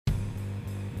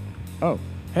Oh,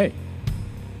 hey.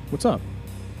 What's up?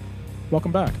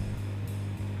 Welcome back.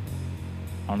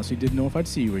 Honestly didn't know if I'd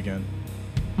see you again.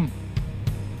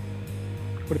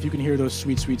 But if you can hear those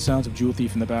sweet, sweet sounds of Jewel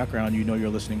Thief in the background, you know you're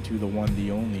listening to the one, the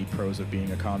only Pros of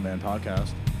Being a Con Man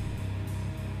podcast.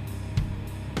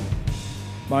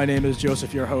 My name is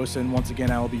Joseph, your host, and once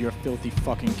again I will be your filthy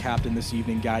fucking captain this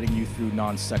evening, guiding you through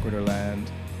non-sequitur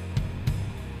land.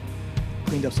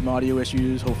 Cleaned up some audio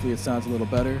issues, hopefully it sounds a little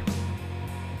better.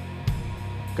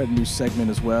 Got a new segment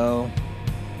as well.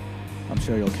 I'm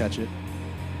sure you'll catch it.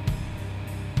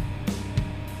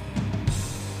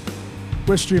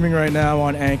 We're streaming right now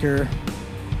on Anchor.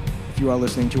 If you are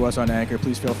listening to us on Anchor,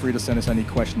 please feel free to send us any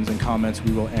questions and comments.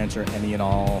 We will answer any and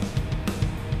all.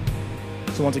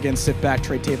 So once again, sit back,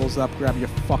 trade tables up, grab your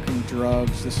fucking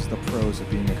drugs. This is the Pros of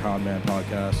Being a Con Man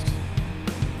podcast.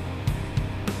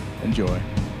 Enjoy.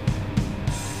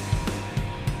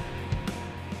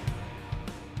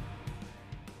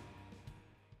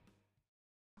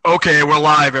 Okay, we're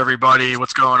live, everybody.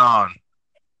 What's going on?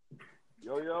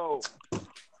 Yo.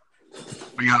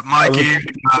 We got Mikey,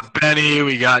 we got Benny,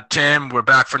 we got Tim. We're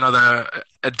back for another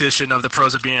edition of the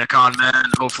Pros of Being a Con Man,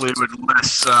 hopefully with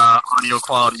less audio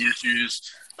quality issues.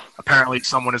 Apparently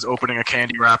someone is opening a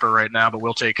candy wrapper right now, but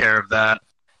we'll take care of that.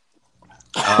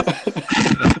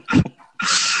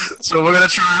 So we're gonna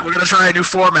try a new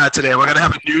format today. We're gonna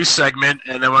have a news segment,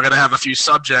 and then we're gonna have a few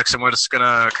subjects, and we're just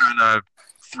gonna kind of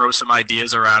throw some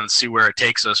ideas around and see where it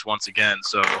takes us once again.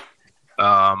 So,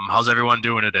 how's everyone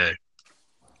doing today?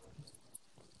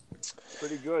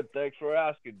 Pretty good. Thanks for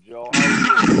asking, Joe.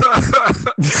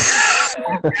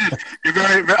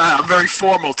 I'm very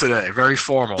formal today. Very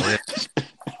formal. Yes.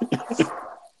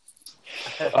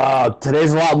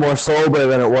 Today's a lot more sober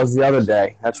than it was the other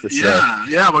day. That's for sure.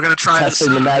 Yeah. We're gonna try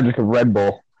testing the magic of Red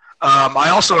Bull. I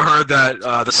also heard that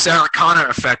the Sarah Connor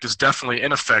effect is definitely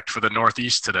in effect for the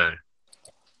Northeast today.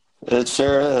 It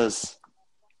sure is.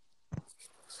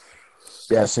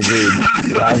 Yes, agreed.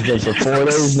 I've been for 4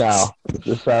 days now.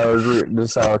 The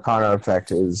Sarah Connor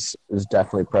effect is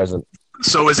definitely present.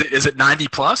 So is it 90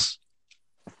 plus?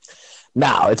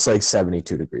 No, it's like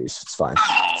 72 degrees. It's fine.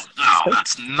 Oh, no,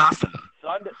 that's nothing.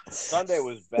 Sunday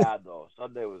was bad, though.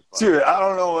 Sunday was fun. Dude, I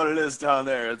don't know what it is down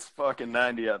there. It's fucking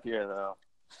 90 up here, though.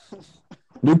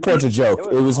 Newport's a joke.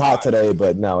 It was hot today,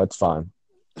 but no, it's fine.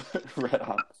 Right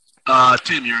on.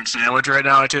 Tim, you're in Sandwich right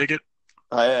now, I take it?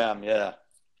 I am, yeah.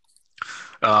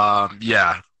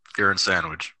 Yeah, you're in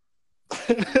Sandwich.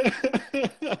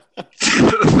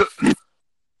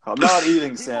 I'm not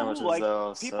eating sandwiches,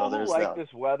 though. People who like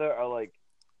this weather are like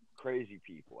crazy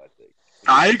people, I think.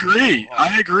 I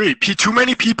agree. Too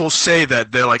many people say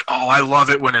that. They're like, oh, I love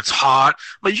it when it's hot.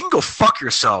 But you can go fuck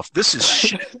yourself. This is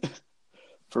shit.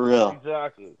 For real.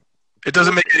 Exactly. It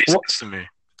doesn't make any sense to me.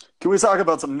 Can we talk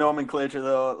about some nomenclature,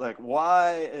 though? Like,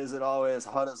 why is it always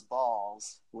hot as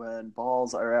balls when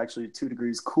balls are actually 2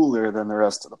 degrees cooler than the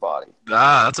rest of the body?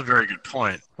 That's a very good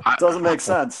point. It doesn't make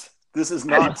sense. This is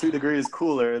not 2 degrees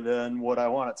cooler than what I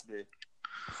want it to be.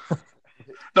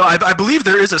 No, I believe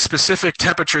there is a specific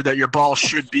temperature that your ball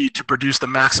should be to produce the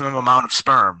maximum amount of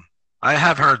sperm. I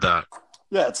have heard that.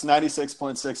 Yeah, it's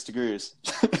 96.6 degrees.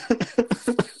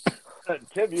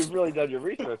 Tim, you've really done your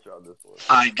research on this one.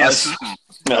 I guess so.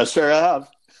 No, sure I have.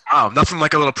 Wow, nothing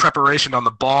like a little preparation on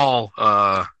the ball,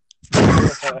 ball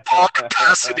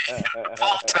capacity.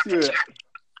 Ball Dude,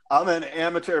 I'm an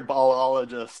amateur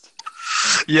ballologist.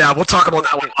 Yeah, we'll talk about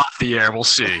that one off the air. We'll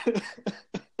see. Like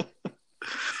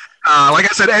I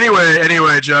said,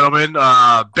 anyway, gentlemen,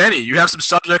 Benny, you have some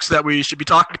subjects that we should be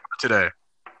talking about today.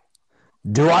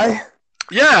 Do I?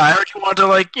 Yeah, I heard you wanted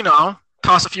to,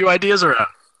 toss a few ideas around.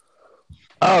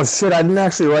 Oh shit! I didn't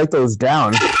actually write those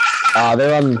down.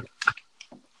 They're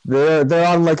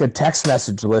on like a text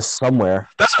message list somewhere.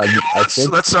 That's okay. Let's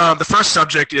the first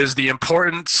subject is the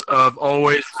importance of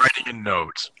always writing a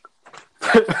note.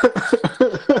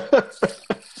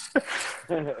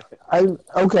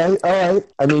 Okay, all right.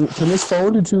 I mean, can this fall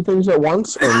into 2 things at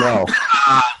once or no?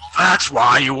 That's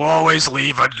why you always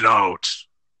leave a note.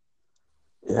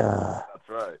 Yeah. That's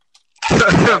right.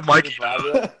 Mikey.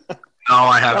 No,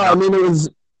 I haven't. I mean,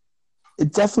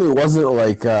 it definitely wasn't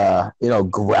like,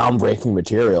 groundbreaking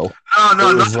material.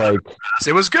 No.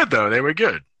 It was good, though. They were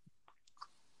good.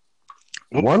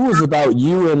 One was about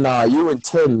you and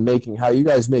Tim making how you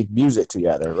guys make music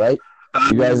together, right?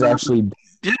 You guys actually,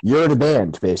 you're in a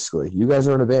band, basically. You guys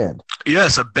are in a band.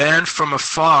 Yes, a band from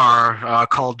afar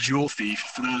called Jewel Thief.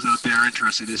 For those out there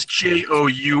interested, it's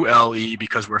Joule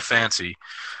because we're fancy.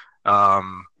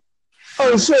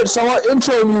 Oh shit! So our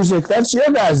intro music, that's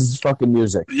your guys' fucking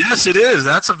music. Yes, it is.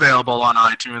 That's available on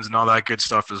iTunes and all that good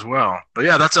stuff as well. But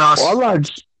yeah, that's us. Well,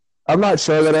 I'm not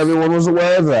sure that everyone was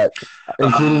aware of that,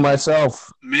 including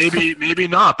myself. Maybe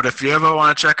not. But if you ever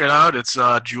want to check it out, it's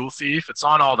Jewel Thief. It's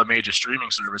on all the major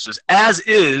streaming services, as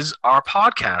is our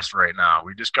podcast right now.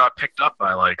 We just got picked up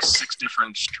by like 6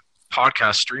 different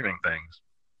podcast streaming things.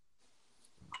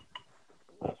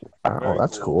 Oh,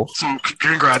 that's cool. So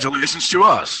congratulations to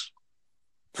us.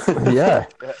 Yeah.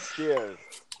 Cheers.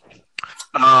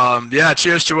 Yeah,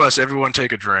 cheers to us. Everyone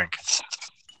take a drink.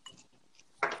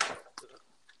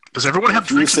 Does everyone have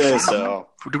drinks in front of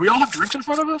them? Do we all have drinks in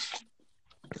front of us?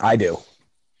 I do.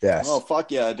 Yes. Oh,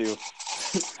 fuck yeah, I do.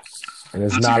 And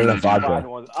there's not enough vodka.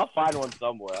 I'll find one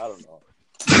somewhere. I don't know.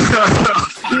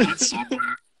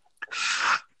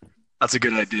 That's a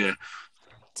good idea.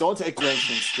 Don't take drinks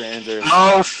from strangers.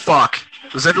 Oh, fuck.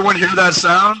 Does everyone hear that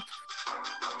sound?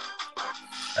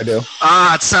 I do.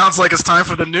 It sounds like it's time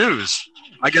for the news.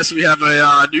 I guess we have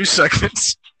a news segment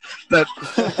that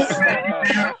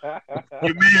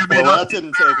you may or may not. That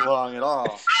didn't take long at all.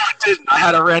 No, it didn't. I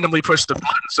had to randomly push the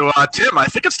button. So, Tim, I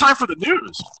think it's time for the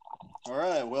news. All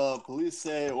right. Well, police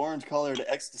say orange-colored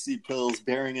ecstasy pills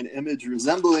bearing an image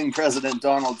resembling President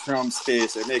Donald Trump's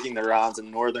face are making the rounds in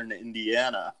northern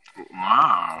Indiana.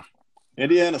 Wow.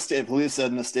 Indiana State Police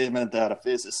said in a statement that a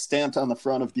face is stamped on the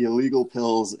front of the illegal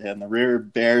pills and the rear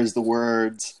bears the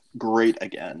words, "Great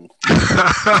again." Oh,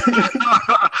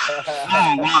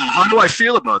 wow. How do I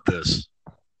feel about this?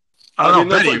 I don't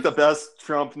know, that's Benny. like the best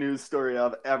Trump news story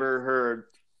I've ever heard.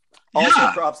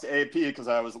 Also, props to AP because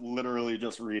I was literally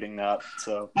just reading that.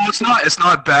 So, well, it's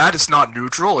not bad. It's not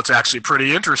neutral. It's actually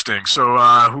pretty interesting. So,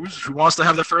 who wants to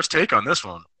have the first take on this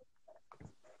one?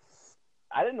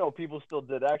 I didn't know people still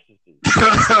did ecstasy.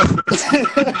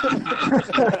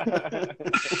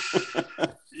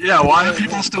 Yeah, why are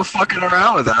people still fucking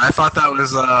around with that? I thought that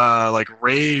was like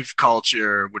rave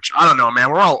culture, which I don't know,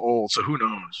 man. We're all old, so who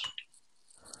knows?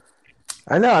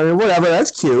 I know. I mean, whatever.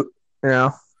 That's cute. You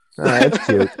know. All right, that's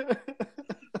cute.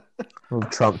 Little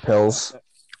Trump pills.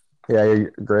 Yeah,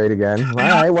 you're great again. All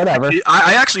right, whatever.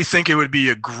 I actually think it would be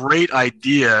a great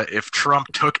idea if Trump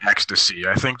took ecstasy.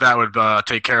 I think that would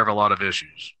take care of a lot of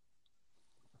issues.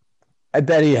 I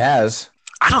bet he has.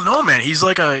 I don't know, man. He's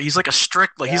like a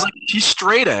strict, like he's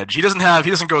straight edge. He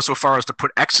doesn't go so far as to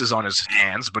put X's on his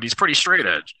hands, but he's pretty straight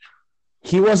edge.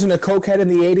 He wasn't a cokehead in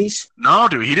the 80s? No,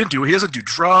 dude, he doesn't do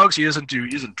drugs, he doesn't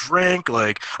drink,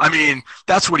 like, I mean,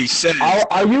 that's what he said.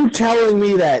 Are you telling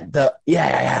me that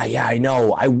yeah, I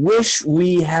know. I wish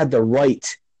we had the right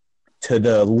to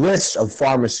the list of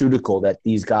pharmaceutical that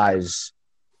these guys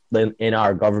in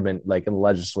our government, like in the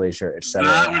legislature, etc.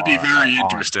 That would be very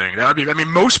interesting. That would be, I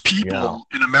mean, most people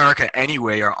in America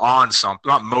anyway are on something,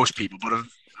 not most people, but,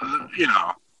 you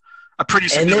know.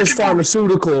 And there's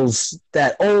pharmaceuticals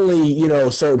that only,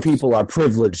 certain people are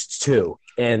privileged to.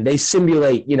 And they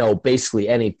simulate, basically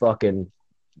any drug,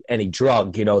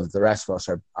 that the rest of us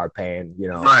are paying,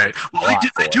 Right. Well,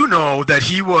 I do know that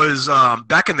he was,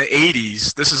 back in the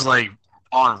 80s, this is like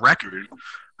on record,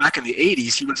 back in the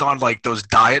 80s, he was on like those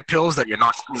diet pills that you're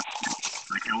not supposed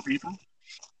to kill people.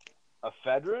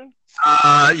 Ephedrine?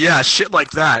 Yeah, shit like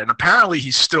that. And apparently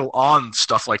he's still on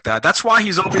stuff like that. That's why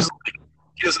he's always like,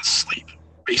 he doesn't sleep,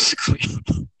 basically.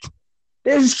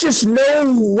 There's just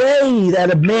no way that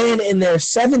a man in their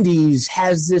 70s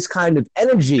has this kind of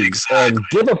energy and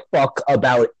give a fuck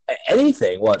about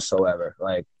anything whatsoever.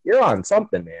 Like, you're on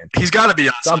something, man. He's got to be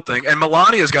on something. And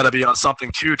Melania's got to be on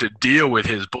something, too, to deal with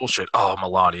his bullshit. Oh,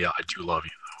 Melania, I do love you,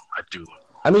 though. I do love you.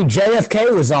 I mean,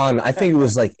 JFK was on, I think it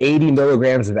was like 80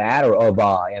 milligrams of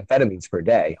amphetamines per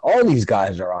day. All these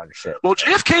guys are on shit. Well,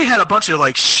 JFK had a bunch of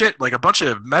like shit, like a bunch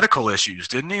of medical issues,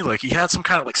 didn't he? Like he had some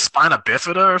kind of like spina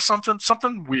bifida or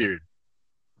something weird.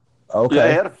 Okay. Yeah,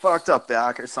 he had a fucked up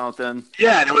back or something.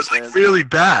 Yeah, and it was like really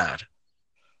bad.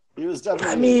 He was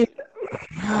definitely. I mean,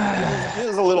 he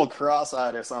was a little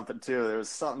cross-eyed or something too. There was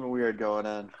something weird going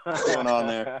on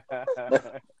there.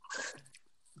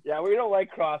 Yeah, we don't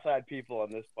like cross-eyed people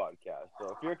on this podcast.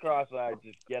 So if you're cross-eyed,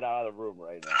 just get out of the room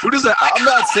right now. Who does that? I'm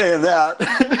not saying that.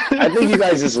 I think you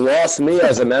guys just lost me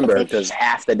as a member because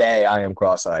half the day I am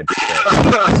cross-eyed.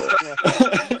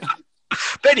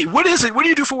 Benny, what is it? What do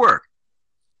you do for work?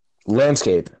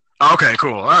 Landscape. Okay,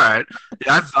 cool. All right.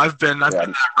 Yeah, I've been that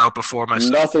route before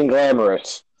myself. Nothing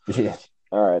glamorous. Yeah.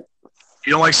 All right.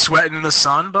 You don't like sweating in the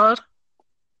sun, bud?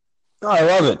 No, I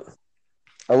love it.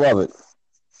 No,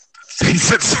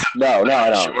 I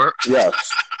don't. Sure.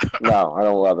 Yes. No, I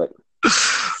don't love it.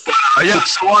 But, yeah,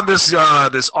 so on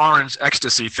this orange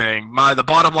ecstasy thing, the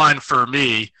bottom line for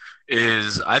me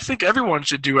is I think everyone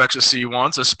should do ecstasy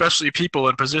once, especially people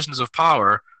in positions of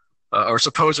power or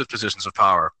supposed positions of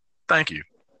power. Thank you.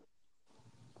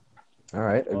 All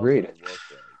right, agreed.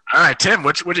 All right, Tim,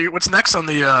 what's next on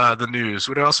the news?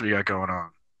 What else have we got going on?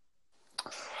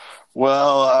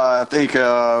 Well, I think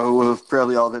we've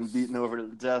probably all been beaten over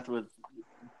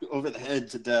the head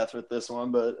to death with this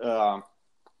one, but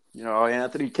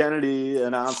Anthony Kennedy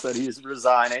announced that he's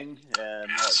resigning, and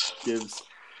that gives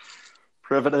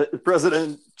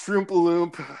President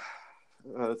Trumpaloomp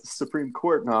Supreme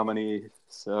Court nominee.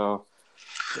 So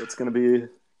it's going to be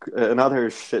another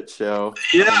shit show.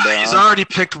 Yeah, he's already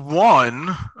picked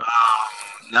one.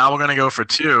 Now we're going to go for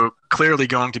two. Clearly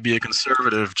going to be a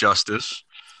conservative justice.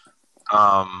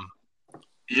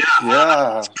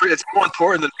 It's more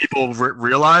important than people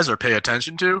realize or pay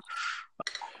attention to.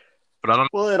 But I don't.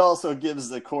 Well, it also gives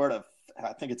the court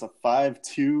I think it's a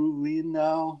 5-2 lead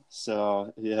now.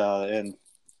 So yeah, and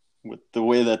with the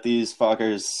way that these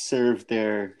fuckers serve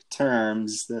their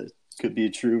terms, that could be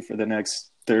true for the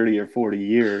next 30 or 40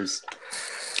 years.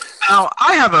 Now,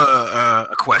 I have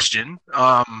a question.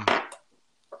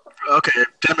 Okay,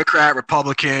 Democrat,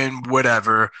 Republican,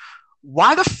 whatever.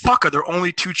 Why the fuck are there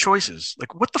only two choices?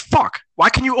 Like, what the fuck? Why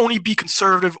can you only be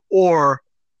conservative or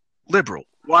liberal?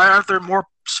 Why aren't there more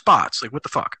spots? Like, what the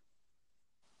fuck?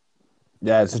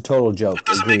 Yeah, it's a total joke. It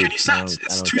doesn't make any sense.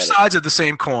 It's two sides of the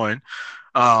same coin.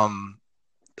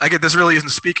 I get this really isn't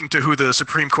speaking to who the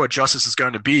Supreme Court justice is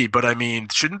going to be, but I mean,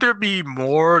 shouldn't there be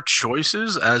more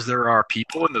choices as there are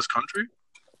people in this country?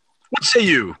 What say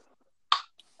you?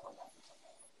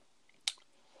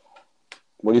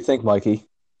 What do you think, Mikey?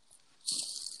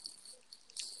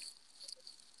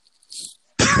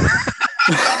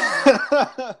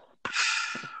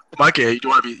 Mikey, you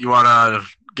want to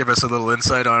give us a little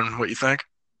insight on what you think?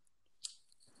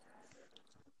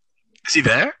 Is he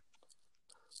there?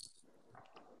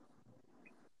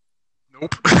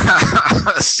 Nope.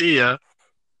 See ya.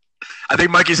 I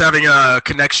think Mikey's having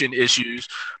connection issues,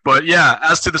 but yeah.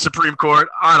 As to the Supreme Court,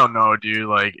 I don't know, dude.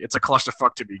 Like, it's a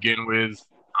clusterfuck to begin with.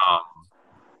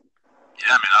 Yeah,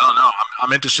 I mean, I don't know.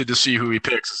 I'm interested to see who he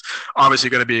picks. It's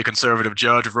obviously going to be a conservative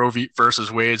judge. Roe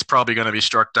versus Wade's probably going to be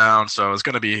struck down, so there's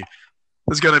going to be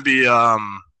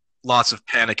lots of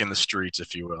panic in the streets,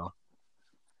 if you will.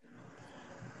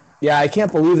 Yeah, I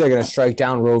can't believe they're going to strike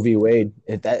down Roe v. Wade.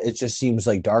 It just seems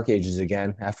like dark ages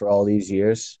again after all these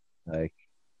years. Like,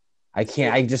 I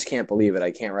just can't believe it. I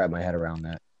can't wrap my head around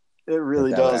that. It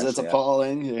really does. It's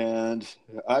appalling, and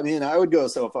I mean, I would go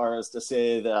so far as to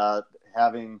say that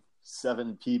having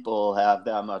 7 people have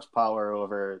that much power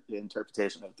over the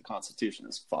interpretation of the Constitution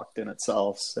is fucked in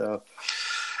itself. So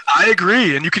I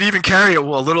agree, and you could even carry it a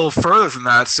little further than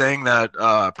that, saying that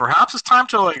perhaps it's time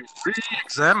to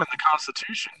re-examine the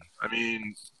Constitution. I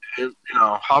mean,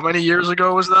 how many years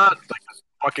ago was that? Like the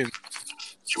fucking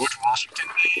George Washington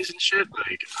days and shit. Like,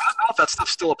 I don't know if that stuff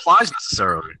still applies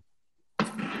necessarily.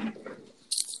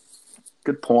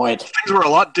 Good point. Things were a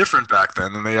lot different back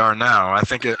then than they are now. I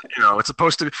think it's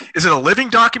supposed to. Is it a living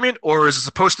document or is it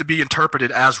supposed to be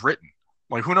interpreted as written?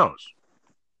 Like, who knows?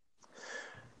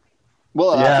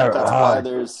 Well, I think that's why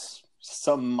there's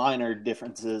some minor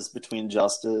differences between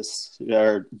judges.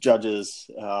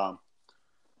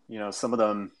 Some of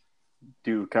them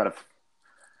do kind of.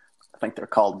 I think they're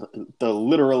called the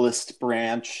literalist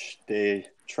branch. They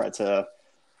try to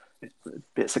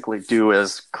basically do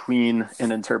as clean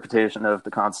an interpretation of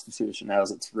the Constitution as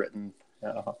it's written,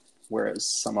 whereas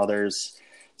some others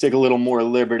take a little more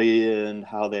liberty in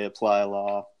how they apply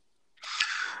law.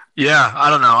 Yeah, I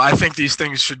don't know. I think these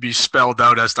things should be spelled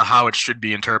out as to how it should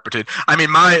be interpreted. I mean,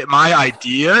 my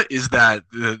idea is that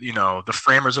the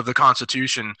framers of the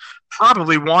Constitution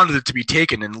probably wanted it to be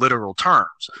taken in literal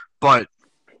terms, but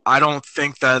I don't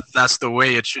think that that's the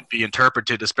way it should be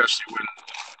interpreted, especially when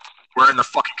we're in the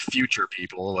fucking future,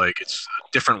 people. Like, it's a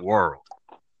different world.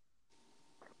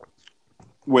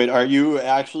 Wait, are you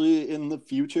actually in the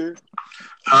future?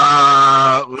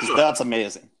 That's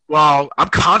amazing. Well, I'm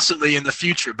constantly in the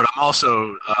future, but I'm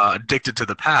also addicted to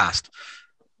the past.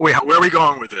 Wait, where are we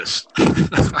going with this?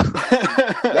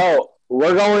 No,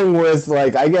 we're going with,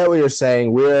 like, I get what you're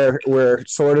saying. We're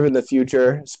sort of in the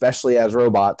future, especially as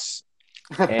robots.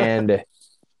 And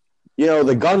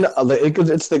the gun,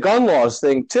 it's the gun laws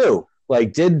thing too.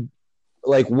 Like,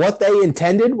 what they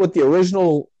intended, what the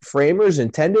original framers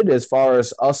intended as far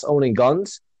as us owning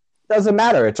guns, doesn't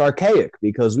matter. It's archaic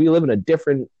because we live in a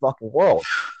different fucking world.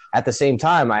 At the same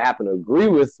time, I happen to agree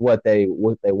with what they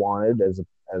wanted as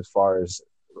far as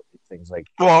things like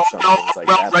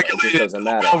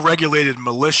well-regulated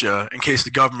militia in case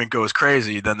the government goes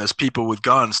crazy. Then there's people with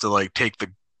guns to take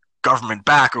the government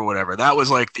back or whatever. That was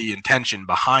like the intention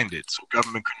behind it. So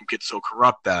government couldn't get so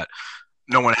corrupt that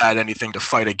no one had anything to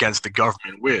fight against the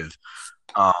government with.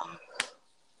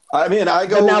 I mean,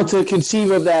 But now to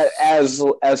conceive of that as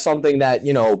something that,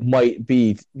 you know, might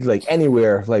be like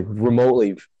anywhere, like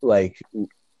remotely, like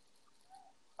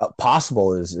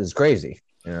possible is crazy.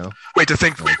 You know. Wait, say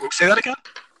that again.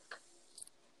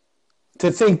 To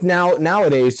think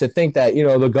nowadays, to think that, you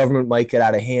know, the government might get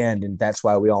out of hand and that's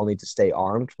why we all need to stay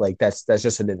armed, like that's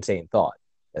just an insane thought.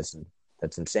 That's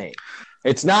insane.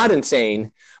 It's not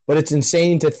insane, but it's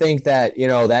insane to think that, you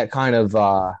know, that kind of.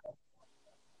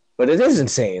 But it is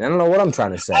insane. I don't know what I'm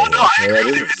trying to say.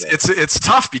 It's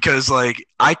tough because like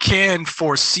I can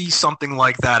foresee something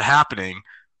like that happening,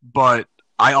 but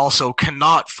I also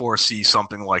cannot foresee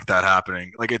something like that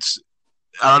happening. Like I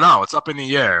don't know. It's up in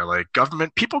the air. Like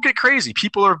government, people get crazy.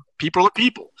 People are people. Whether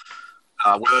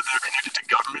they're connected to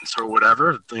governments or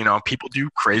whatever, you know, people do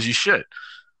crazy shit.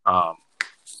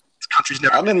 This country's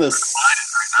never. I'm in this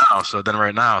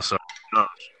right now. So. No.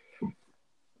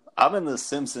 I'm in the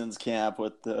Simpsons camp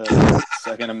with the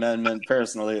Second Amendment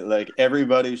personally. Like,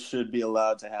 everybody should be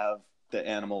allowed to have the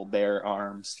animal bear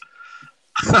arms.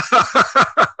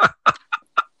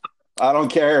 I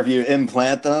don't care if you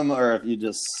implant them or if you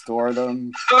just store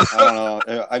them. I don't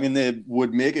know. I mean, they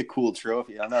would make a cool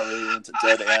trophy. I'm not really into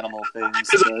dead animal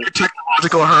things. But...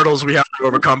 technological hurdles we have to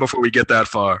overcome before we get that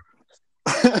far.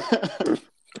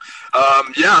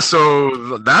 Yeah,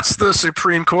 so that's the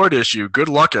Supreme Court issue. Good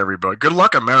luck, everybody. Good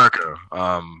luck, America.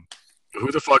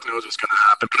 Who the fuck knows what's going to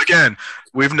happen? But again,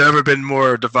 we've never been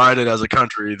more divided as a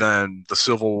country than the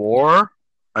Civil War.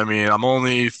 I mean, I'm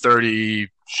only 38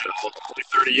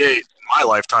 in my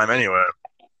lifetime anyway.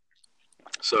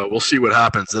 So we'll see what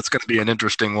happens. That's going to be an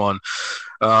interesting one.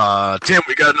 Tim,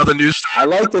 we got another news story. I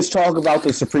like this talk about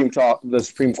the Supreme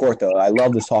Court, though. I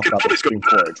love this talk about the Supreme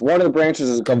Court. It's one of the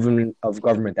branches of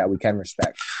government that we can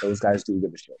respect. Those guys do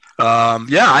give a shit.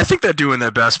 Yeah, I think they're doing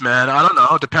their best, man. I don't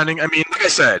know. Depending, I mean, like I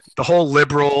said, the whole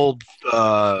liberal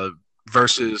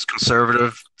versus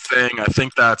conservative thing, I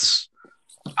think that's,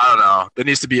 I don't know. There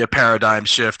needs to be a paradigm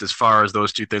shift as far as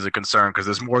those two things are concerned because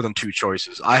there's more than two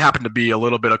choices. I happen to be a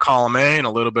little bit of column A and a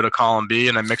little bit of column B,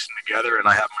 and I mix them together, and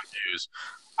I have my views.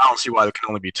 I don't see why there can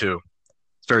only be two.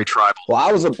 It's very tribal. Well,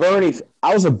 I was a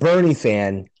Bernie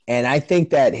fan, and I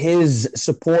think that his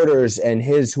supporters and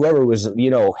his whoever was, you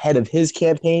know, head of his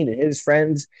campaign and his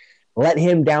friends let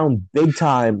him down big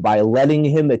time by letting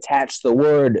him attach the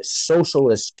word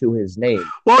socialist to his name.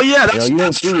 Well, yeah, you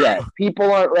don't do that. People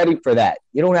aren't ready for that.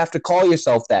 You don't have to call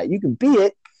yourself that. You can be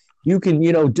it. You can,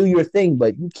 you know, do your thing,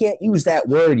 but you can't use that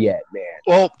word yet, man.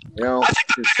 Well, you know, I think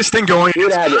the biggest thing going he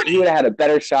would have had a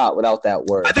better shot without that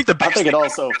word. I think it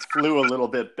also flew a little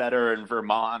bit better in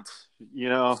Vermont. You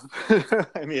know,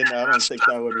 I mean, I don't think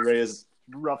that would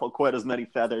ruffle quite as many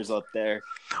feathers up there.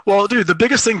 Well, dude, the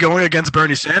biggest thing going against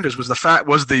Bernie Sanders was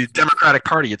the Democratic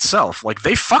Party itself. Like,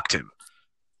 they fucked him.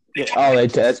 Yeah. Oh,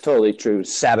 that's totally true.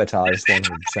 Sabotage, 100%.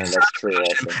 That's true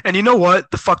also. And you know what?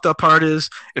 The fucked up part is,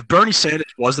 if Bernie Sanders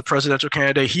was the presidential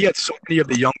candidate, he had so many of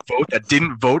the young vote that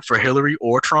didn't vote for Hillary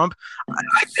or Trump.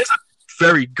 There's a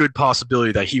very good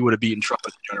possibility that he would have beaten Trump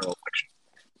in the general election.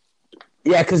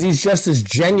 Yeah, because he's just as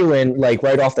genuine, like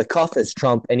right off the cuff as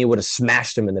Trump, and he would have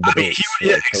smashed him in the debate.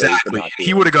 Exactly.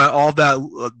 He would have got all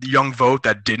that young vote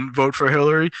that didn't vote for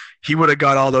Hillary. He would have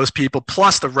got all those people,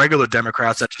 plus the regular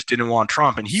Democrats that just didn't want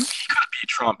Trump, and he could have beat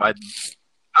Trump. I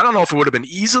don't know if it would have been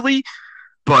easily,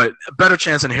 but a better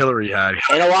chance than Hillary had.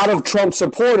 And a lot of Trump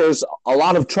supporters, a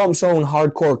lot of Trump's own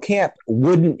hardcore camp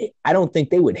I don't think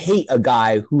they would hate a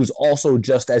guy who's also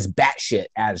just as batshit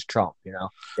as Trump, you know?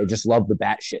 They just love the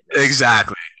batshit.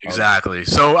 Exactly.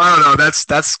 So, I don't know.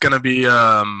 That's going to be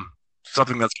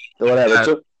something that's...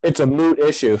 Whatever. It's a moot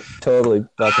issue. Totally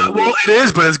fucking well, it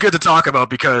is, but it's good to talk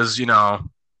about because, you know,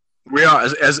 we are,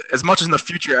 as much in the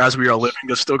future as we are living,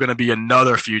 there's still going to be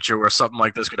another future where something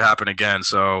like this could happen again,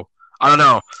 so... I don't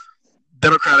know.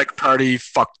 Democratic Party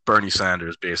fucked Bernie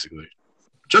Sanders, basically.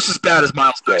 Just as bad as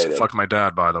Miles Dyson fucked my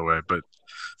dad, by the way. But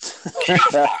he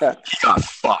got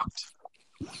fucked.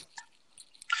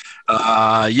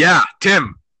 Yeah,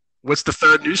 Tim, what's the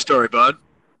third news story, bud?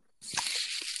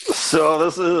 So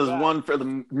this is one for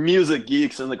the music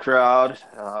geeks in the crowd,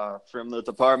 from the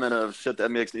department of shit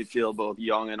that makes me feel both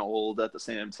young and old at the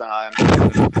same time.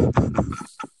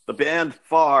 The band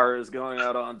Far is going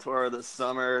out on tour this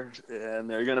summer, and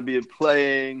they're going to be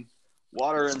playing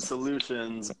Water and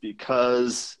Solutions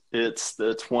because it's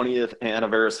the 20th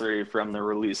anniversary from the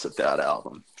release of that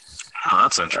album. Oh,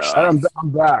 that's interesting.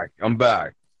 I'm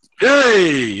back.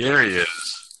 Hey, there he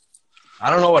is. I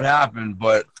don't know what happened,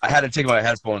 but I had to take my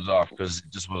headphones off because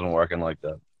it just wasn't working like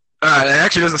that. All right, it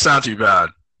actually doesn't sound too bad.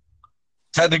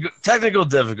 Technical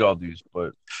difficulties,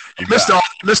 but You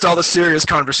missed all the serious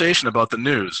conversation about the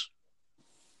news.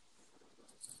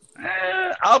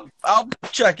 I'll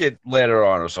check it later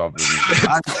on or something.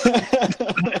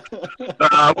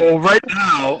 Well, right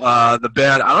now, the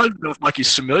band, I don't even know if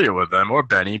Mikey's familiar with them or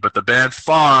Benny, but the band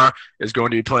Far is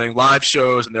going to be playing live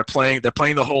shows, and they're playing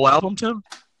the whole album, Tim?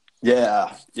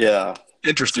 Yeah.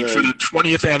 Interesting. For the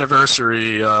 20th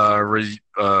anniversary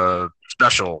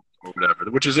special or whatever,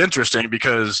 which is interesting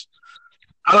because,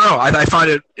 I don't know, I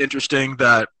find it interesting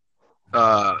that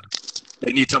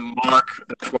they need to mark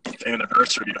the 20th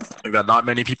anniversary of something that not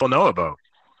many people know about.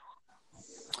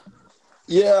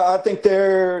 Yeah, I think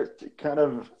they're kind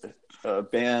of a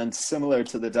band similar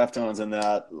to the Deftones in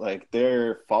that, like,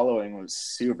 their following was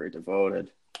super devoted.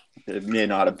 It may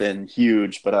not have been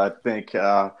huge, but I think,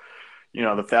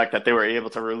 the fact that they were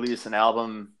able to release an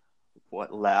album,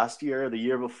 last year, the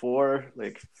year before,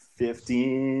 like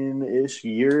 15-ish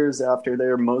years after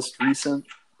their most recent,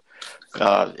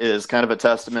 is kind of a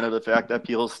testament of the fact that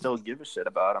people still give a shit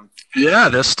about them. Yeah,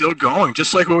 they're still going.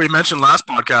 Just like what we mentioned last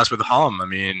podcast with Hum. I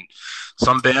mean,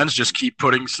 some bands just keep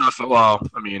putting stuff. Well,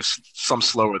 I mean, some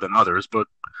slower than others, but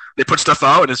they put stuff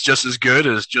out, and it's just as good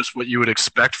as just what you would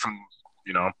expect from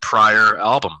prior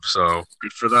albums. So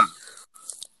good for them.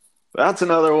 That's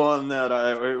another one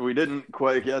that we didn't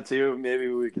quite get to. Maybe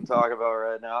we can talk about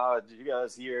right now. Did you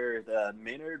guys hear that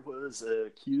Maynard was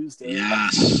accused of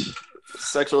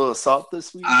sexual assault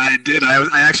this week? I did.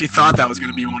 I actually thought that was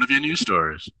going to be one of your news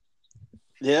stories.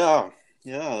 Yeah,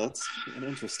 that's an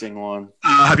interesting one.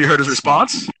 Have you heard his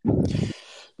response?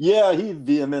 Yeah, he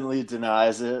vehemently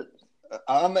denies it.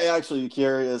 I'm actually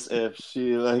curious if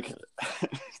she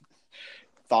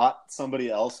thought somebody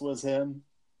else was him.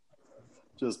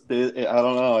 I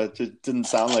don't know. It just didn't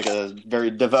sound like a very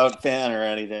devout fan or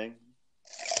anything.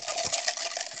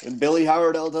 And Billy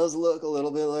Howardell does look a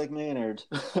little bit like Maynard.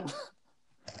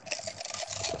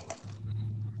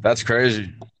 That's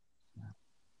crazy.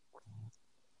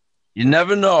 You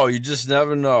never know. You just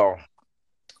never know.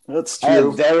 That's I true.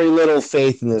 have very little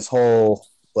faith in this whole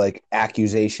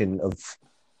accusation of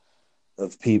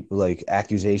people,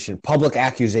 public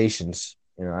accusations.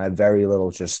 I have very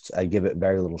little. I give it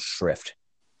very little shrift.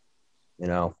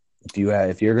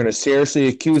 If you're going to seriously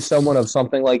accuse someone of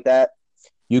something like that,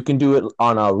 you can do it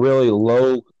on a really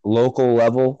low local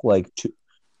level,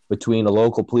 between a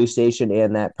local police station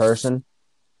and that person.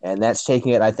 And that's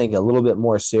taking it, I think, a little bit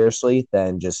more seriously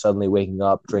than just suddenly waking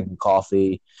up, drinking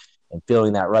coffee, and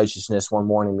feeling that righteousness one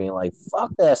morning, being like,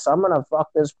 fuck this, I'm going to fuck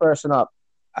this person up.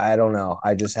 I don't know.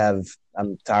 I'm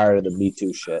tired of the Me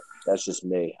Too shit. That's just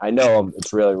me. I know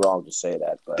it's really wrong to say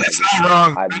that, but it's not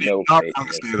wrong. I have no faith in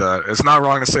it. Say that. It's not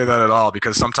wrong to say that at all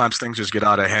because sometimes things just get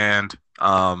out of hand.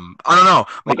 I don't know.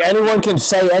 Anyone can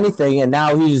say anything, and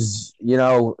now he's,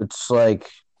 it's like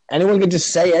anyone can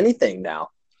just say anything now,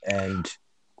 and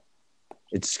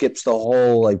it skips the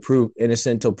whole prove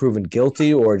innocent till proven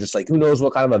guilty, or just who knows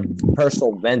what kind of a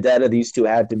personal vendetta these two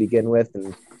had to begin with,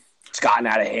 and it's gotten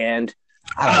out of hand.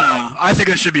 I think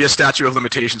there should be a statute of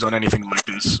limitations on anything like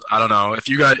this. I don't know if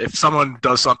someone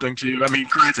does something to you. I mean,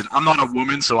 granted, I'm not a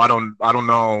woman, so I don't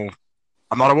know.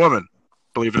 I'm not a woman,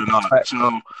 believe it or not. Right.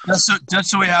 So just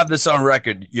so we have this on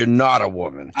record, you're not a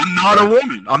woman. I'm not a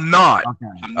woman. I'm not. Okay.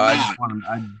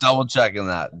 I'm double checking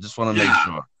that. Just want to make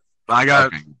sure. I got.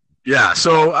 Okay. Yeah.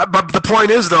 So, but the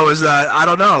point is, though, is that I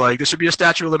don't know. There should be a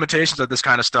statute of limitations of this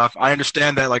kind of stuff. I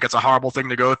understand that, it's a horrible thing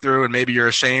to go through, and maybe you're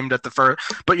ashamed at the first.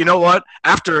 But you know what?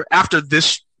 After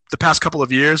this, the past couple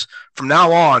of years, from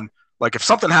now on, if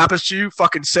something happens to you,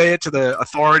 fucking say it to the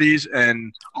authorities,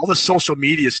 and all the social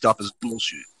media stuff is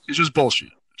bullshit. It's just bullshit.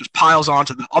 It just piles on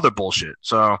to the other bullshit.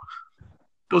 So,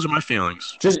 those are my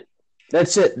feelings.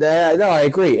 That's it. No, I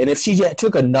agree. And if she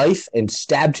took a knife and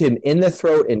stabbed him in the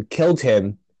throat and killed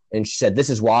him, and she said, "This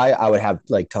is why," I would have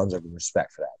tons of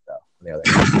respect for that, though. On the other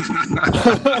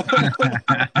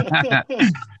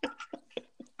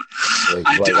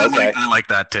hand. I like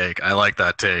that take. Hey,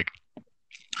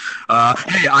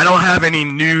 I don't have any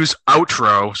news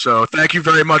outro, so thank you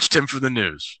very much, Tim, for the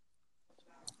news.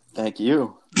 Thank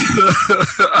you.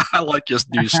 I like your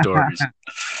news stories.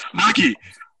 Mikey.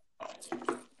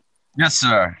 Yes,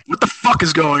 sir. What the fuck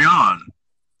is going on?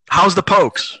 How's the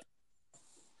Pokes?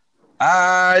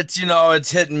 It's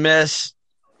hit and miss,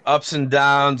 ups and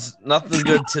downs. Nothing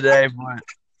good today, but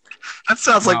that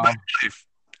sounds like my life.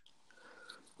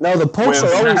 No, the Pokes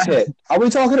are always hit. Are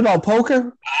we talking about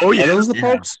poker? Oh yeah, are those the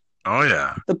Pokes? Oh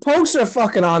yeah, the Pokes are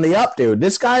fucking on the up, dude.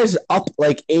 This guy's up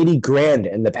 80 grand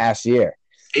in the past year.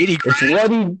 80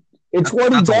 grand. It's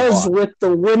what he does with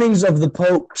the winnings of the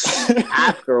Pokes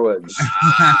afterwards.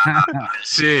 I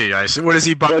see. What does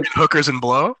he buy? Hookers and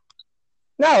blow?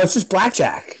 No, it's just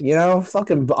blackjack.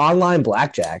 Fucking online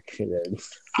blackjack.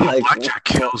 Blackjack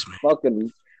kills me.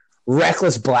 Fucking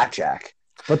reckless blackjack.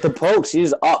 But the Pokes,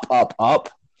 he's up.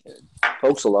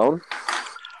 Pokes alone.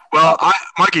 Well,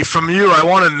 Mikey, from you, I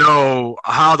want to know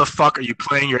how the fuck are you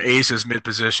playing your aces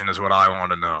mid-position is what I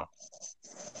want to know.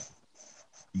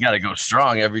 You got to go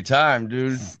strong every time,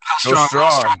 dude. How strong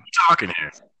are you talking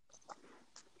here?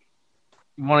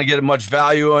 You want to get as much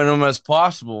value on them as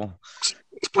possible.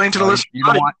 Explain to the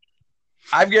listener.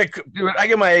 I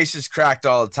get my aces cracked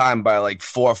all the time by like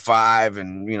 4 or 5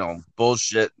 and,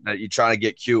 bullshit that you're trying to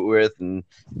get cute with and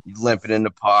you limping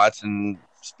into pots and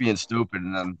just being stupid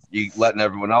and then you letting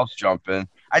everyone else jump in.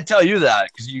 I tell you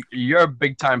that because you're a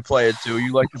big-time player, too.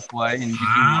 You like to play and you do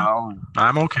well.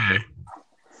 I'm okay.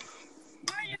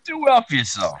 You do well for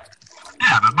yourself.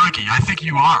 Yeah, but Mikey, I think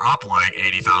you are up like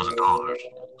 $80,000.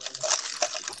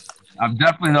 I'm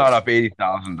definitely not up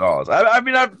 $80,000. I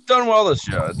mean, I've done well this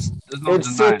year.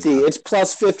 It's 50. It's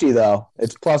plus 50 though.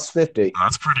 It's plus 50.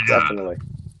 That's pretty good. Definitely.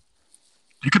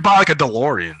 You could buy like a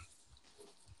DeLorean.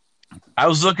 I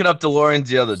was looking up DeLoreans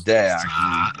the other day,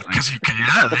 actually.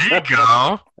 There you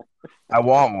go. I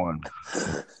want one.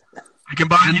 You can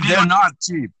buy. They're not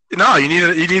cheap. No, you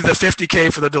need the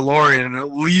 $50K for the DeLorean and at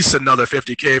least another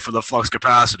 $50K for the flux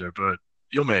capacitor, but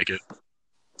you'll make it.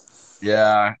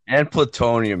 Yeah, and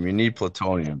plutonium. You need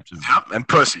plutonium too. Yep, and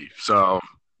pussy. So,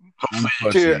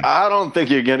 dude, I don't think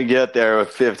you're gonna get there with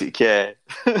 $50K.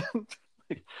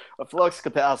 A flux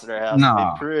capacitor has to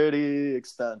be pretty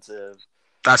expensive.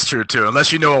 That's true too,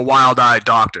 unless you know a wild-eyed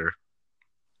doctor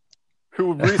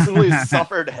who recently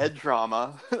suffered head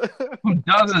trauma. Who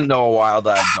doesn't know a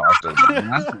wild-eyed doctor?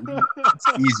 That's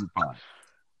the easy part.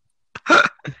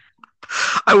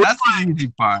 That's the easy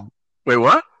part. Wait,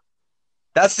 what?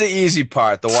 That's the easy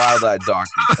part, the wild-eyed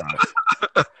doctor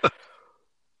part.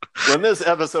 When this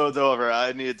episode's over,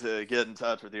 I need to get in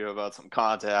touch with you about some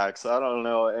contacts. I don't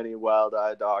know any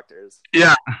wild-eyed doctors.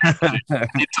 Yeah. I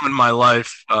need some in my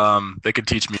life. They could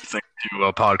teach me things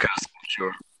to podcast, I'm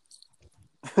sure.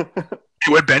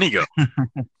 Where'd Benny go?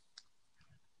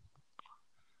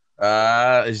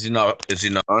 Is he not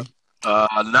on?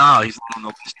 No, he's not on the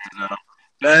list right now.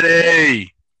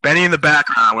 Benny in the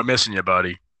background. We're missing you,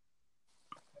 buddy.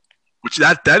 Which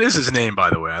that is his name, by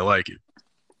the way. I like it.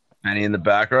 Benny in the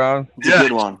background? It's a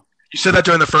good one. You said that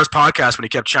during the first podcast when he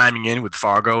kept chiming in with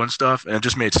Fargo and stuff, and it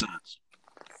just made sense.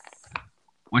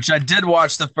 Which I did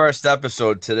watch the first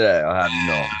episode today, I'll have you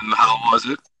know. And how was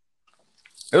it?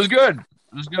 It was good.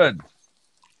 It was good.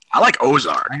 I like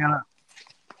Ozark.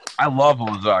 I love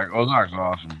Ozark. Ozark's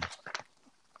awesome.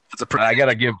 I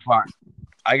gotta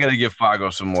give Fargo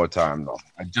some more time though.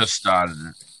 I just started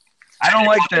it. I don't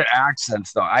like their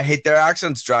accents though. I hate their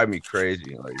accents. Drive me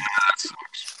crazy. Like,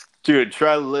 dude,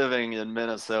 try living in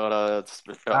Minnesota. It's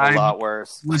a lot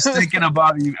worse. I was thinking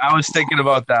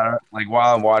about that like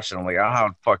while I'm watching. I'm like, I don't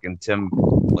have fucking Tim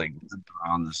like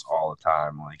on this all the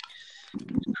time. Like,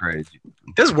 it's crazy.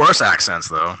 There's worse accents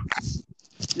though.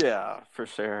 Yeah, for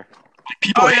sure.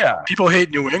 People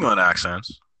hate New England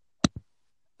accents.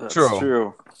 That's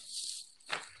true.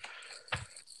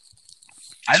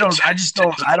 I don't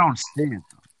see it.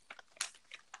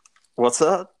 What's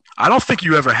that? I don't think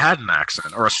you ever had an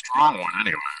accent, or a strong one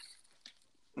anyway.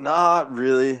 Not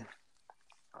really.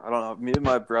 I don't know. Me and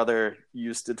my brother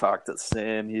used to talk the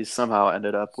same. He somehow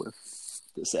ended up with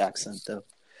this accent, though.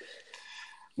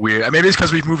 Weird. Maybe it's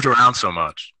because we've moved around so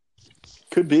much.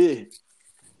 Could be.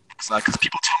 It's not because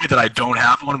people tell me that I don't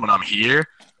have one when I'm here,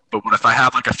 but if I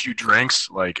have like a few drinks,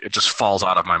 like it just falls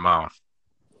out of my mouth.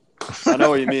 I know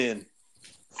what you mean.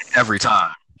 Every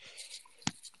time.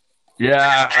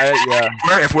 Yeah,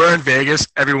 If we're in Vegas,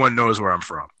 everyone knows where I'm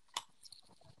from.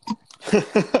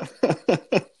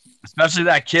 Especially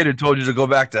that kid who told you to go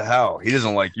back to hell. He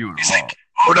doesn't like you at all. Like,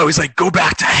 oh no, he's like, go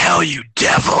back to hell, you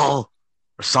devil,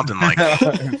 or something like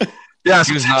that. Yeah,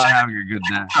 he was not having a good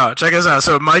day. Oh, check us out.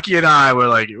 So Mikey and I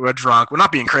we're drunk. We're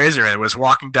not being crazy or anything. We're just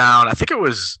walking down. I think it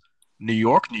was New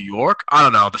York. I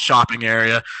don't know, the shopping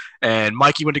area. And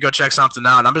Mikey went to go check something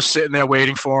out. And I'm just sitting there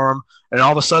waiting for him. And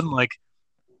all of a sudden, like,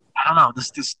 I don't know,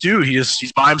 this dude,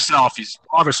 he's by himself. He's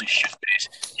obviously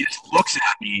shit-faced. He just looks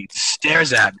at me,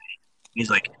 stares at me. And he's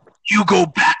like, you go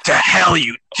back to hell,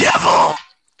 you devil. I'm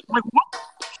like, what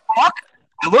the fuck?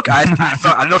 And look, I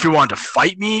don't know if he wanted to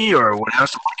fight me or whatever.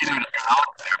 So Mikey's going to go out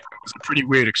there. It was a pretty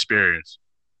weird experience.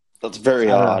 That's very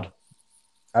odd.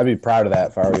 I'd be proud of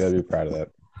that, Fargo. I'd be proud of that.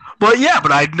 But yeah,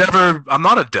 I'm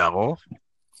not a devil.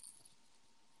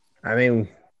 I mean,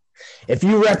 If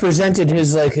you represented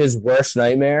his worst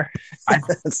nightmare,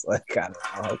 it's like, I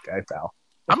don't know. Okay, pal.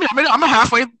 I'm a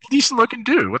halfway decent looking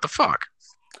dude. What the fuck?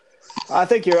 I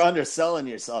think you're underselling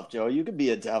yourself, Joe. You could be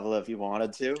a devil if you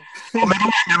wanted to. Well,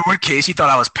 remember when Casey thought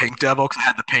I was Pink Devil because I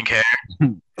had the pink hair? We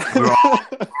were all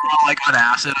like on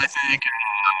acid, I think.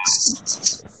 I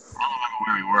don't remember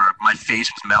where we were. My face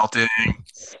was melting.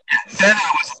 Yeah, then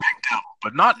I was a Pink Devil,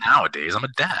 but not nowadays. I'm a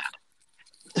dad.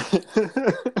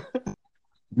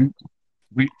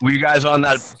 Were you guys on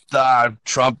that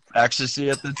Trump ecstasy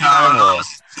at the time? Or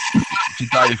you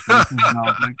thought your face was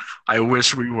melting? I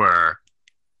wish we were.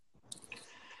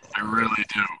 I really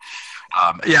do.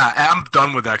 Yeah, I'm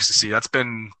done with ecstasy. That's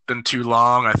been too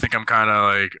long. I think I'm kind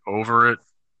of like over it.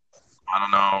 I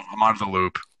don't know. I'm out of the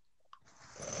loop.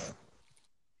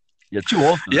 You're too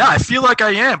old. Yeah, I feel like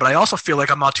I am, but I also feel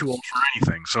like I'm not too old for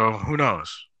anything. So who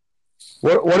knows?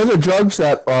 What are the drugs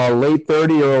that late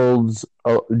 30-year-olds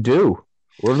do?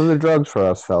 What are the drugs for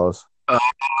us, fellas?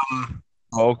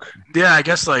 Coke. Yeah, I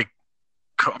guess like,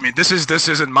 I mean, this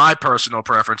isn't my personal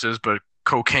preferences, but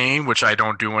cocaine, which I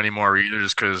don't do anymore either,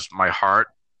 just because my heart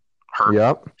hurt.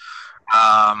 Yep.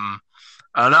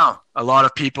 I don't know. A lot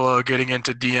of people are getting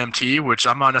into DMT, which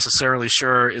I'm not necessarily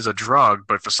sure is a drug,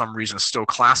 but for some reason still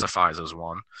classifies as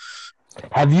one.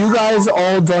 Have you guys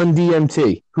all done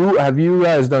DMT? Have you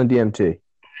guys done DMT?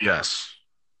 Yes.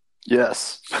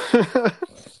 Yes.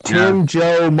 Tim,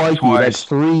 Joe, Mikey. Twice. That's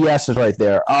 3 yeses right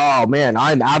there. Oh, man,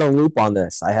 I'm out of loop on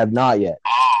this. I have not yet.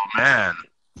 Oh, man.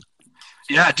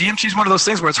 Yeah, DMT is one of those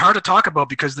things where it's hard to talk about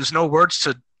because there's no words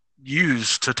to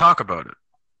use to talk about it.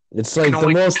 It's like the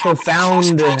most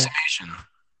profound.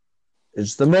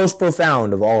 It's the most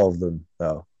profound of all of them,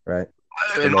 though, right?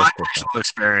 In my personal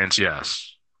experience,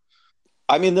 yes.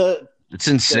 I mean, it's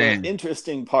insane. The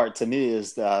interesting part to me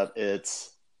is that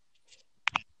it's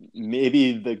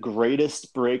maybe the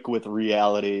greatest break with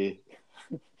reality,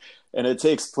 and it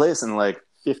takes place in like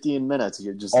 15 minutes.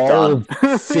 You're just done.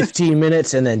 15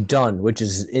 minutes and then done, which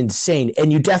is insane.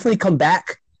 And you definitely come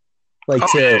back,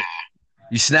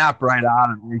 you snap right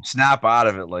out of it. You snap out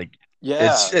of it, like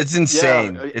it's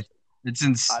insane. Yeah. It's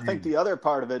insane. I think the other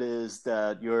part of it is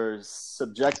that your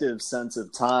subjective sense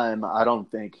of time, I don't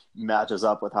think matches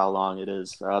up with how long it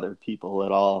is for other people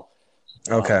at all.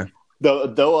 Okay.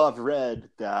 Though I've read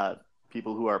that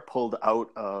people who are pulled out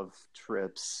of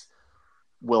trips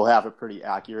will have a pretty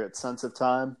accurate sense of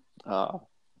time.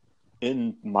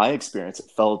 In my experience,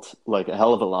 it felt like a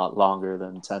hell of a lot longer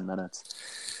than 10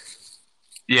 minutes.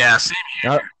 Yeah,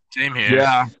 same here.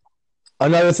 Yeah.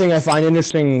 Another thing I find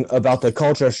interesting about the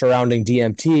culture surrounding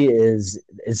DMT is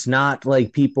it's not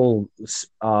like people. It's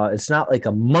not like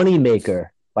a money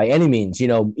maker by any means. You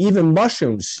know, even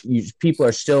mushrooms, people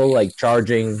are still like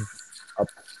charging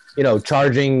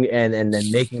and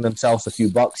then making themselves a few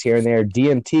bucks here and there.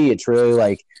 DMT, it's really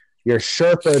like you're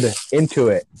sherped into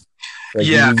it. Like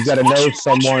you got to know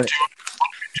someone.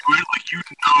 You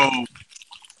know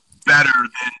better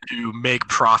than to make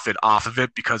profit off of it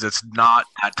because it's not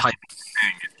that type of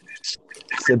thing.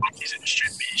 It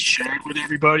should be shared with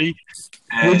everybody.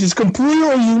 Which is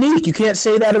completely unique. You can't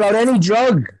say that about any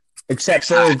drug except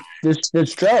for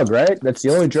this drug, right? That's the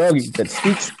only drug that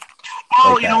speaks.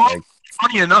 Well, you know what?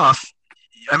 Funny enough,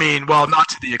 I mean, well, not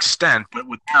to the extent, but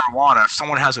with marijuana, if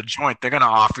someone has a joint, they're going to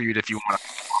offer you it if you want to.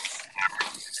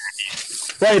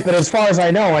 Right, but as far as I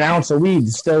know, an ounce of weed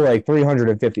is still like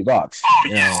 $350. Oh,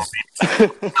 yeah. Selling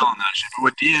that shit. But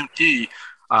with DMT,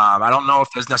 I don't know if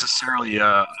there's necessarily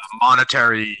a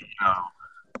monetary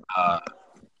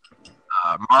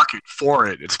market for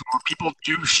it. It's more people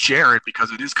do share it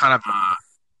because it is kind of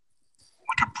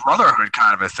like a brotherhood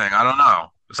kind of a thing. I don't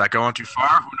know. Is that going too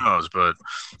far? Who knows? But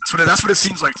that's what it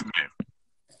seems like to me.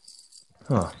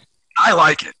 Huh. I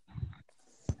like it.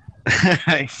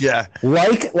 Yeah.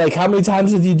 Like how many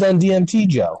times have you done DMT,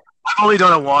 Joe? I've only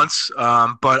done it once,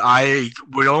 but I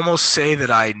would almost say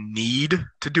that I need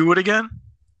to do it again.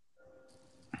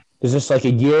 Is this like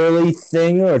a yearly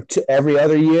thing or every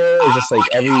other year? Or just like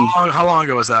every? How long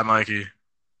ago was that, Mikey?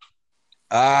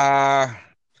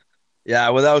 Yeah.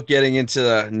 Without getting into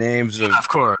the names of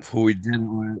course who we did it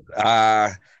with,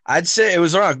 I'd say it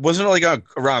was around. Wasn't it like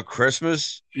around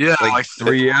Christmas? Yeah, like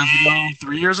 3 years ago.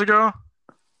 3 years ago.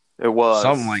 It was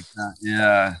something like that.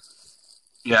 Yeah.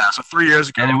 Yeah. So 3 years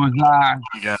ago. And it was.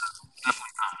 Yeah.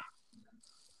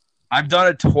 I've done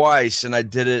it twice, and I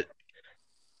did it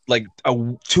like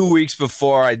 2 weeks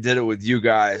before I did it with you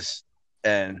guys,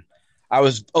 and I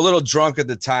was a little drunk at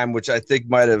the time, which I think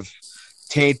might have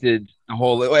tainted the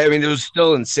whole. I mean, it was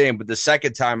still insane, but the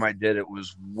second time I did it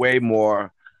was way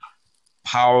more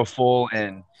powerful,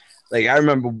 and like I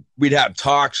remember we'd have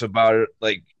talks about it,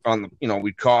 like on the,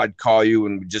 I'd call you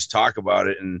and we'd just talk about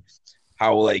it and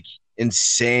how like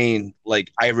insane.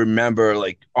 Like I remember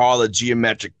like all the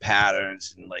geometric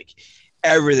patterns and like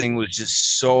everything was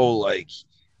just so like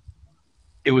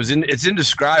it's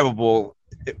indescribable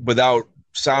without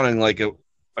sounding like a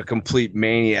complete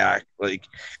maniac, like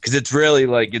because it's really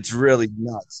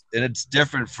nuts and it's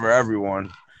different for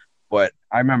everyone. But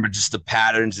I remember just the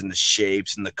patterns and the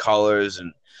shapes and the colors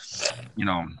and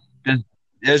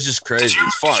it's just crazy.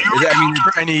 It's fun.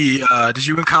 Did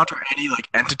you encounter any like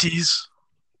entities?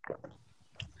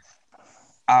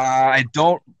 I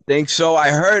don't think so.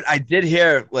 I did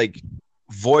hear like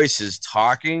voices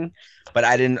talking, but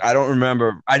I don't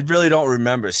remember. I really don't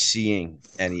remember seeing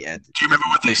any entities. Do you remember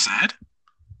what they said?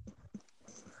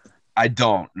 I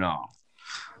don't know.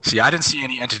 See, I didn't see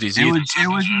any entities either. It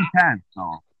was intense,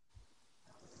 though.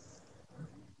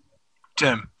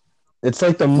 Tim. It's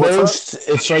like the most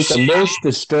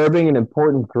disturbing and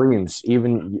important dreams.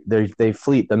 Even they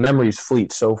fleet. The memories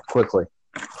fleet so quickly.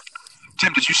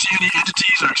 Tim, did you see any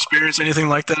entities or experience anything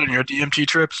like that on your DMT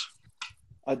trips?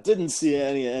 I didn't see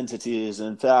any entities.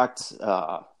 In fact,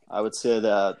 I would say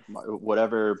that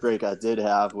whatever break I did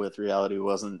have with reality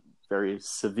wasn't very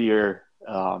severe.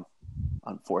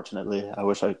 Unfortunately, I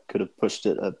wish I could have pushed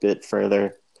it a bit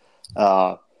further.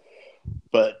 But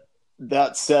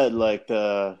that said, like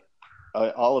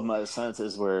all of my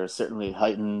senses were certainly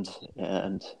heightened,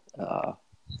 and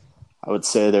I would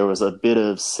say there was a bit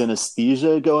of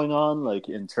synesthesia going on, like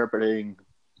interpreting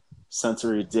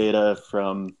sensory data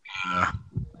from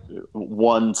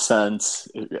one sense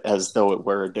as though it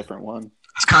were a different one.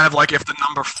 It's kind of like if the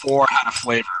number 4 had a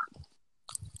flavor.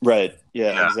 Right.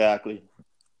 Yeah. Exactly.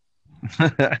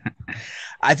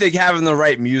 I think having the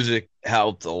right music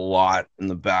helped a lot in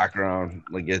the background.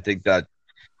 Like I think that,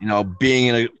 being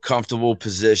in a comfortable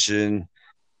position.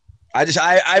 I've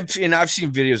seen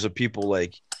videos of people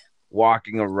like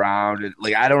walking around and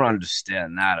like I don't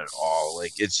understand that at all.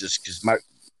 Like it's just because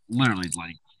literally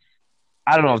like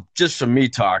I don't know, just from me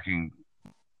talking,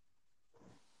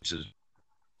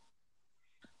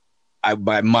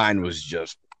 my mind was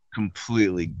just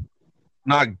completely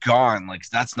not gone. Like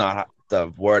that's not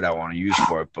the word I want to use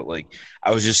for it, but like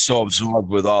I was just so absorbed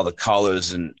with all the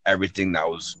colors and everything that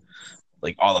was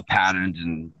like all the patterns,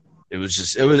 and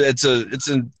it's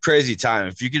a crazy time.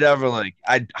 If you could ever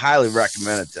I'd highly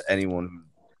recommend it to anyone.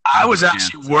 I was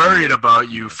actually worried about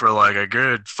you for like a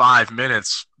good 5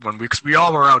 minutes because we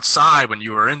all were outside when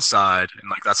you were inside, and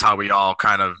like that's how we all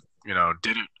kind of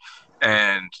did it.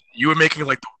 And you were making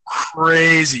like the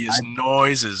craziest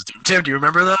noises. Tim, do you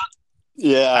remember that?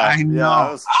 Yeah, I know. Yeah,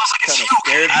 I was kind of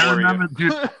scared I for remember,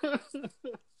 dude.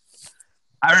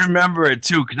 I remember it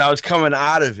too because I was coming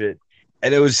out of it,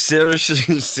 and it was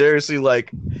seriously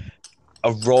like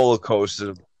a roller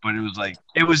coaster. But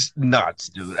it was nuts,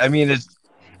 dude. I mean,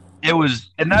 it was,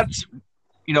 and that's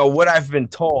what I've been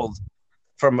told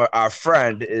from our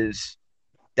friend is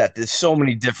that there's so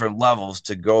many different levels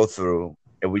to go through,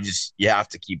 and you have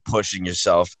to keep pushing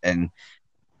yourself and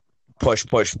push.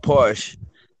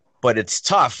 But it's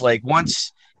tough. Like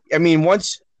once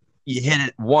you hit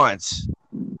it once,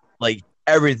 like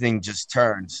everything just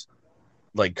turns.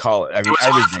 Like call it. I mean, it was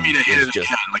hard everything for me to hit it again.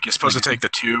 Like you're supposed to take the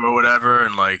 2 or whatever,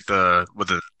 and like the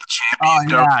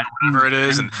champion or whatever it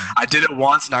is. And I did it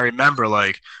once, and I remember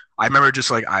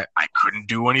just like I couldn't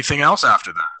do anything else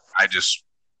after that.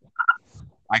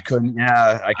 I couldn't.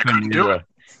 Yeah, I couldn't do it.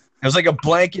 It was like a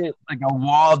blanket, like a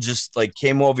wall, just like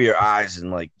came over your eyes,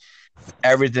 and like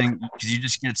everything because you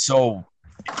just get so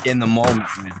in the moment.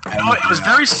 It was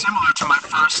very similar to my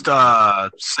first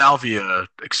salvia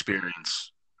experience.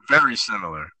 Very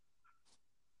similar.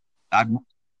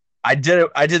 I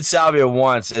did salvia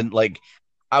once, and like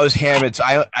I was hammered.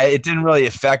 So it didn't really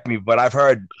affect me, but I've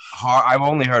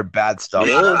only heard bad stuff.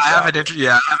 I have an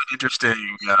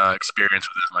interesting experience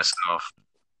with it myself.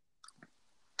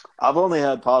 I've only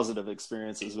had positive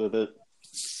experiences with it.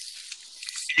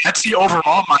 That's the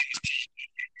overall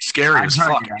scary as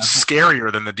fuck.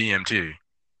 Scarier than the DMT.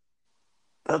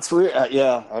 That's weird.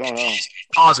 Yeah, I don't know.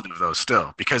 Positive though,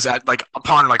 still, because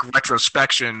upon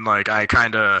retrospection, I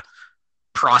kind of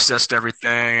processed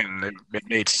everything and it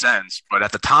made sense. But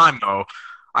at the time, though,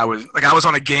 I was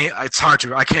on a game. It's hard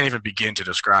to. I can't even begin to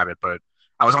describe it. But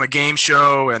I was on a game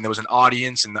show and there was an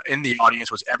audience, and in the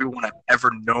audience was everyone I've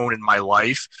ever known in my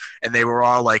life, and they were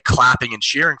all clapping and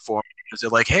cheering for me because they're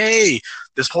like, "Hey,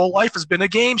 this whole life has been a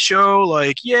game show!"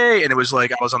 Yay! And it was I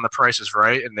was on The Price is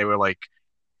Right, and they were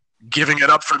giving it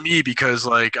up for me because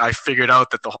I figured out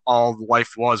that all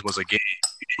life was a game.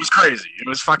 It was crazy. It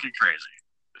was fucking crazy.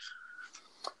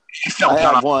 You felt I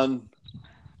down.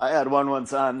 had one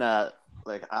time that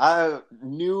like I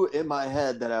knew in my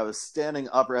head that I was standing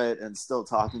upright and still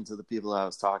talking to the people I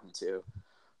was talking to.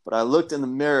 But I looked in the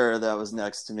mirror that was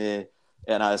next to me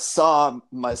and I saw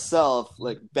myself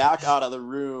like back out of the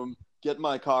room, get in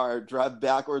my car, drive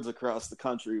backwards across the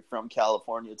country from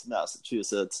California to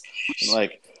Massachusetts, and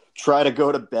like try to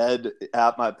go to bed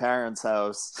at my parents'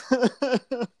 house.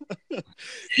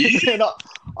 And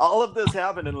all of this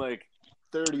happened in like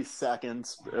 30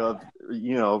 seconds of,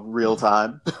 real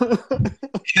time.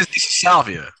 This is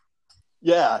salvia.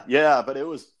 Yeah, but it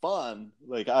was fun.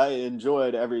 Like, I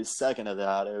enjoyed every second of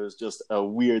that. It was just a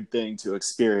weird thing to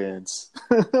experience.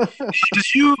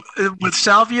 Did you, with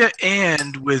salvia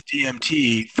and with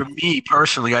DMT, for me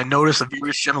personally, I noticed a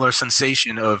very similar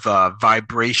sensation of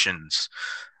vibrations.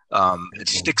 It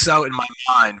sticks out in my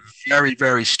mind very,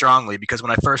 very strongly because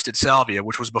when I first did salvia,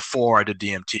 which was before I did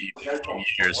DMT for a few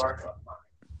years,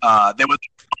 there was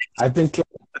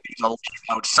these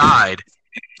outside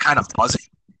and kind of buzzing,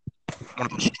 one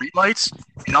of those street lights,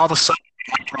 and all of a sudden,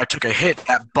 after I took a hit,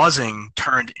 that buzzing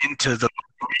turned into the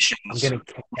vibrations, which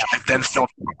I then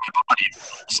felt in my body.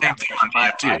 Same thing on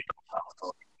DMT.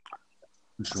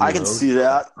 I can see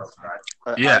that.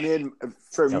 Yeah. I mean,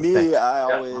 for me, I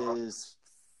always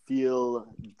feel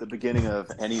the beginning of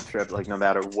any trip, like no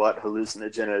matter what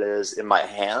hallucinogen it is, in my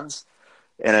hands.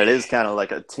 And it is kind of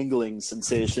like a tingling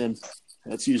sensation.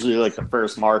 It's usually like the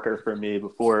first marker for me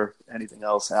before anything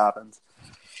else happens.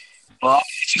 Well,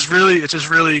 it's just really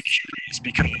curious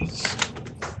because,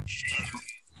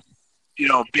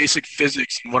 basic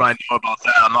physics and what I know about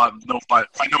that, I'm not by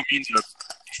no means a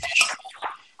professional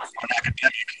or an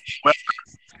academic. However,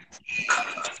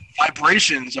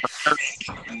 vibrations are very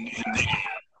important in the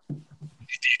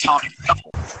atomic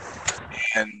level.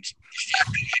 And the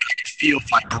fact that I could feel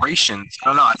vibrations, I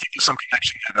don't know, I think there's some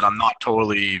connection there that I'm not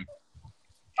totally,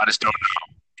 I just don't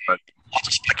know. But lots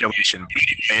of speculation. But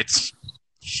anyway, it's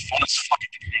fun as fucking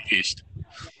beast.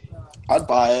 I'd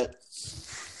buy it.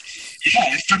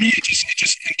 Yeah, for me, it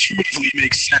just intuitively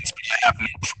makes sense, but I have no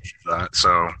proof of that.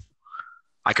 So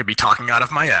I could be talking out of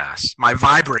my ass, my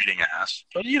vibrating ass.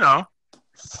 But You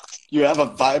have a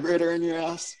vibrator in your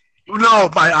ass? no,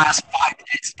 my ass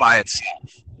vibrates by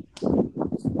itself.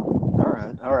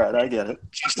 All right, I get it.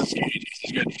 Just as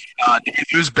good. Did you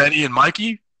lose Benny and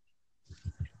Mikey?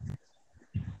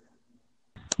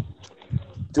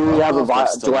 Do I have a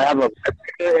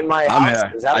vibrator in my I'm house?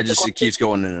 here. Is that I just, it keeps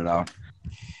going in and out.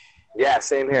 Yeah,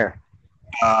 same here.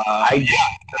 I think you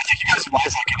guys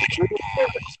Wi-Fi connection.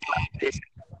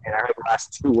 And I heard the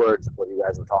last 2 words of what you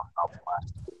guys were talking about. The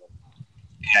last 2 minutes.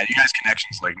 Yeah, you guys'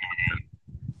 connection's like no good.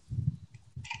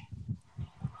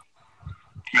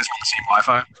 You guys on the same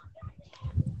Wi-Fi?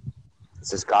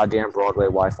 This is goddamn Broadway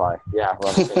Wi-Fi. Yeah, we're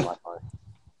on the same Wi-Fi.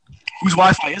 Whose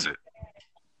Wi-Fi is it?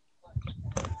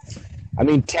 I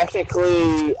mean,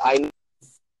 technically,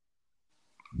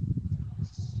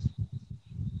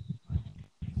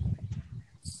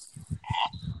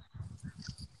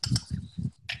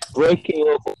 breaking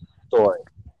local story.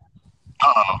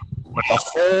 Uh-oh. What The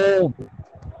else? whole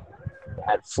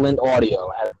at Flint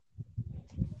Audio had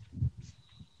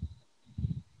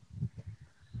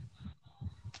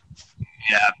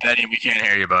Yeah, Benny, we can't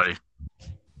hear you, buddy.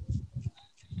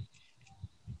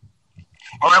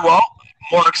 All right, well,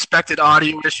 more expected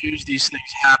audio issues. These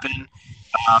things happen.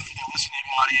 For the listening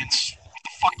audience, what the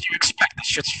fuck do you expect? This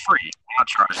shit's free. I'm not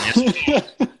charging you.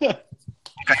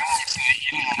 Okay.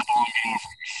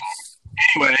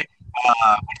 Anyway,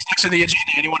 what's next in the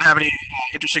agenda? Anyone have any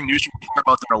interesting news to report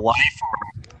about their life or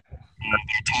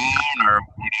their town or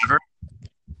whatever?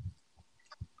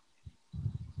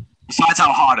 Besides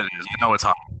how hot it is. I know it's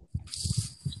hot.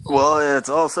 Well, it's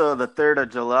also the 3rd of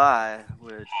July,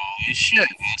 which Holy shit,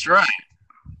 that's right.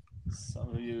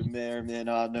 some of you may or may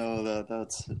not know that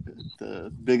that's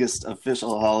the biggest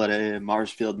official holiday in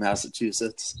Marshfield,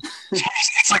 Massachusetts.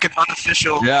 It's like an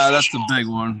unofficial. Yeah, that's the big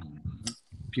one.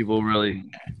 People really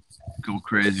go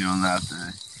crazy on that day.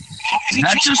 Is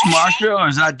that just Marshall,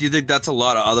 or do you think that's a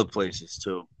lot of other places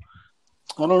too?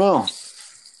 I don't know.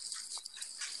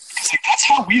 It's like, that's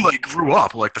how we grew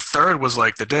up. Like the 3rd was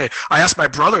like the day. I asked my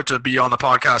brother to be on the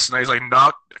podcast tonight. He's like, "No,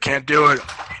 I can't do it.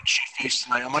 I'm shit faced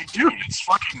tonight." I'm like, "Dude, it's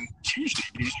fucking Tuesday."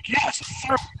 But he's like, "Yeah, it's the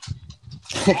 3rd."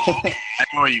 I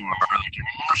know you are. Like you're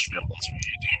in Marshfield. That's what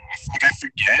you do. I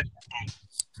forget.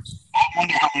 But I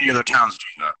wonder how many other towns do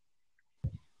that.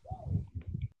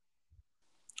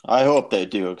 I hope they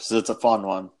do, because it's a fun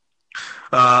one.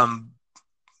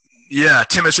 Yeah,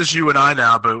 Tim, it's just you and I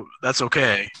now, but that's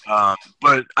okay.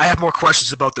 But I have more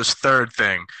questions about this 3rd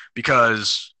thing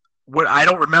because I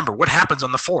don't remember what happens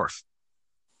on the 4th.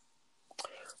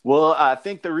 Well, I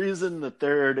think the reason the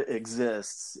third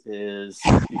exists is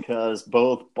because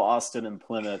both Boston and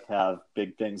Plymouth have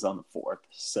big things on the fourth.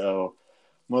 So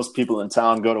most people in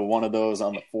town go to one of those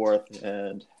on the fourth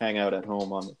and hang out at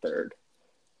home on the third.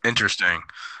 Interesting.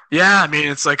 Yeah, I mean,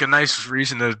 it's like a nice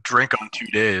reason to drink on 2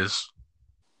 days.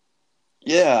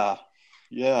 Yeah.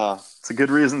 It's a good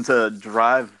reason to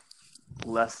drive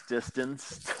less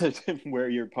distance to where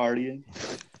you're partying.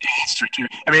 Yeah, that's true too.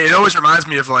 I mean, it always reminds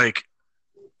me of like,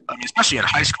 I mean, especially in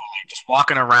high school, like just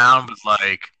walking around with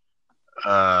like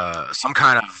some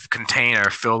kind of container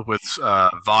filled with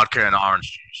vodka and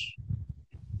orange juice.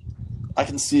 I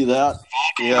can see that.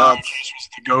 Yeah, orange juice was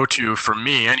the go-to for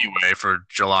me anyway for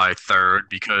July 3rd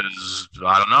because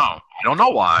I don't know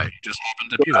why. It just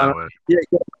happened to be that way. Yeah,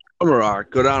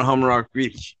 go down Hummerock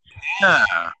Beach.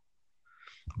 Yeah.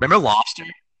 Remember Lobster?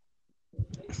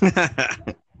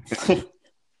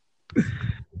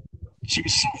 She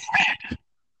was so red.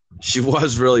 She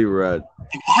was really red.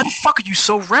 Why the fuck are you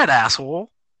so red,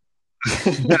 asshole?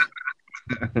 Hey, Mom,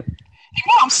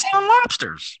 I'm selling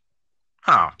lobsters.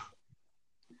 Oh.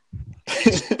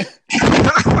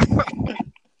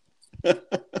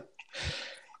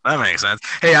 That makes sense.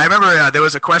 Hey, I remember there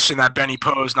was a question that Benny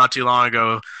posed not too long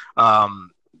ago, not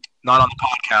on the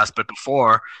podcast, but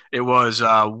before. It was,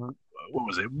 what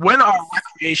was it? When are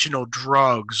recreational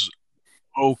drugs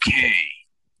okay?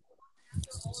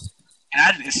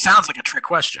 And it sounds like a trick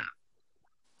question.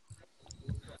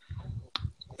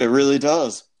 It really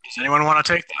does. Does anyone want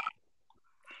to take that?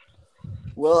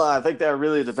 Well, I think that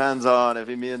really depends on if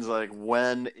he means like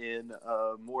when in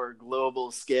a more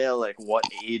global scale, like what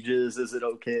ages is it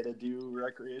okay to do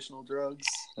recreational drugs?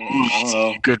 I don't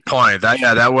know. Good point.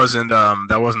 That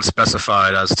wasn't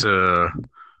specified as to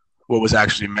what was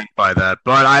actually meant by that.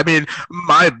 But I mean,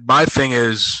 my thing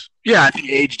is, yeah, I think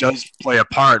age does play a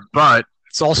part, but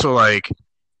it's also like,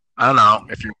 I don't know,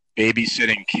 if you're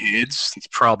babysitting kids, it's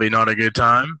probably not a good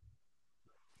time.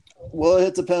 Well,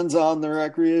 it depends on the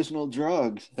recreational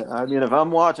drugs. I mean, if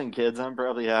I'm watching kids, I'm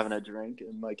probably having a drink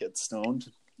and might get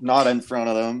stoned. Not in front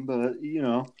of them, but, you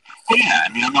know. Yeah,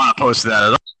 I mean, I'm not opposed to that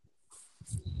at all.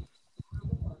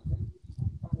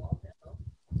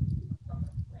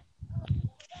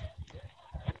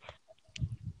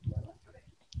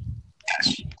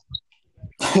 Yes.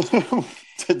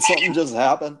 Did something just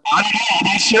happen? I'm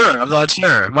not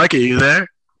sure. Mikey, you there?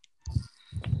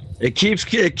 It keeps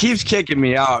kicking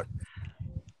me out.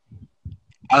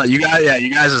 You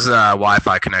guys is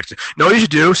Wi-Fi connection. No, you should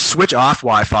do switch off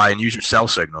Wi-Fi and use your cell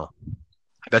signal.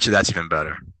 I bet you that's even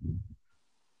better.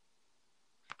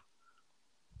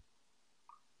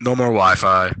 No more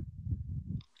Wi-Fi.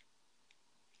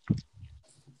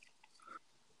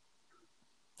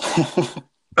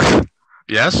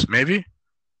 Yes, maybe.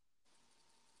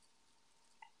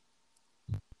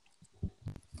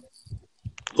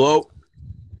 Hello.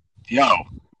 Yo.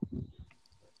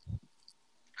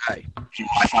 Hi. Your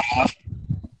Wi-Fi off?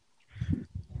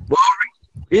 Well,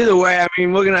 either way, I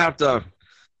mean, we're gonna have to.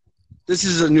 This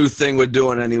is a new thing we're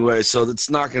doing anyway, so it's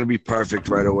not gonna be perfect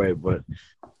right away. But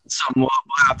something we'll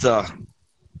have to,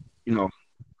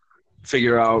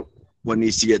 figure out what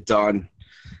needs to get done.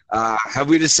 Have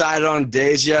we decided on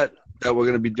days yet that we're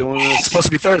gonna be doing this? It's supposed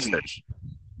to be Thursdays.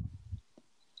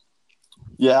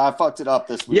 Yeah, I fucked it up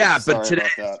this week. Yeah, but Sorry today.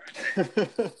 about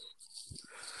that.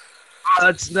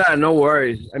 That's no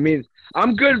worries. I mean,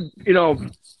 I'm good,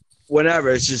 whenever.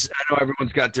 It's just I know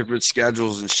everyone's got different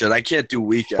schedules and shit. I can't do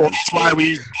weekends. Well, that's why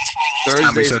we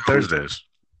said Thursdays.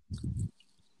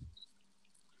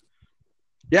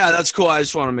 Yeah, that's cool. I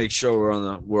just want to make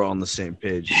sure we're on the same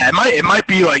page. Yeah, it might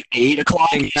be like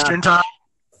 8:00 Eastern time.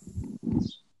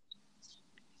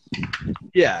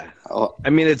 Yeah, I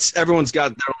mean everyone's got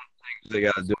their own things they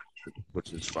got to do,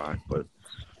 which is fine. But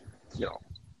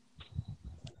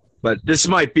but this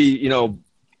might be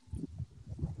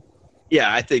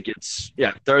yeah, I think it's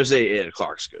Thursday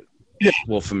 8:00 is good. Yeah.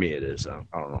 Well, for me it is. I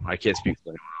don't know. I can't speak for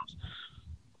anyone else.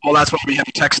 Well, that's why we have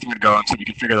texting going so we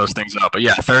can figure those things out. But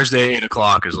yeah, Thursday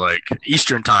 8:00 is like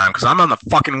Eastern time because I'm on the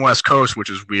fucking West Coast, which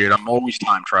is weird. I'm always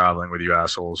time traveling with you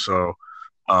assholes. So,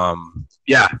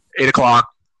 8:00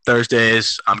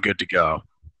 Thursdays, I'm good to go.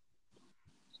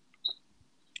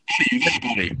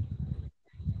 Anybody?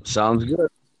 Sounds good.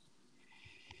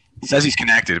 He says he's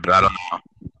connected, but I don't know.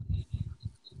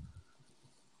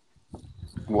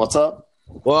 What's up?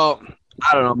 Well,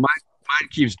 I don't know. Mine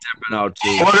keeps dipping out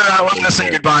too. We're gonna say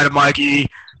goodbye to Mikey.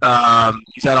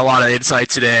 He's had a lot of insight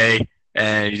today,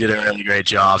 and you did a really great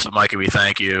job. So, Mikey, we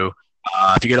thank you.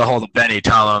 If you get a hold of Benny,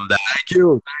 tell him that Thank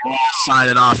you. we're all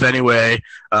signing off anyway.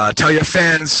 Tell your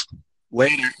fans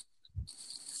later.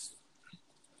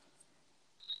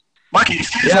 Mikey, you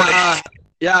feel like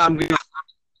I'm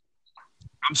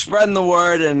spreading the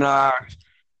word, and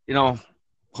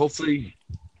hopefully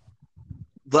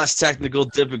less technical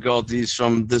difficulties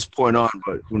from this point on.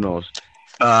 But who knows?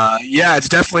 it's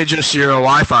definitely just your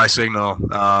Wi-Fi signal.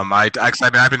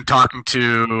 I've been talking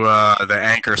to the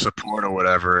Anchor support or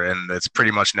whatever, and it's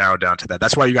pretty much narrowed down to that.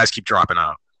 That's why you guys keep dropping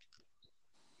out.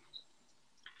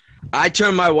 I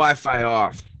turned my Wi-Fi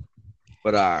off,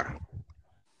 but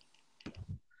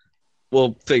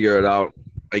we'll figure it out,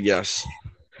 I guess.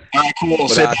 All right, cool.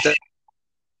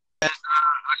 But,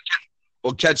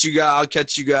 we'll catch you guys. I'll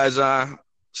catch you guys.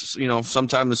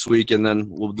 Sometime this week, and then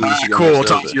we'll do this again. Cool. We'll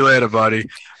talk to you later, buddy.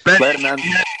 Ben, Later, man.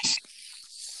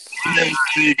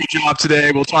 Good job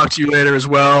today. We'll talk to you later as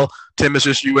well. Tim, it's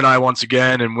just you and I once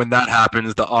again, and when that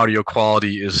happens, the audio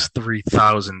quality is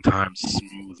 3,000 times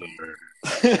smoother.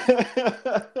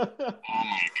 Oh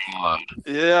my god.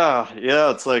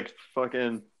 Yeah, it's like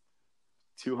fucking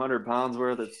 200 pounds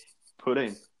worth of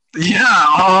pudding. Yeah,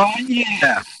 oh yeah.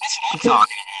 That's what I'm talking about.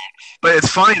 But it's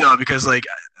funny though because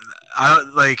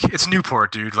it's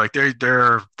Newport, dude. Like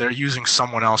they're using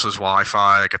someone else's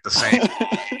Wi-Fi at the same time.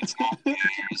 It's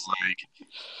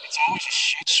always a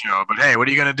shit show. But hey, what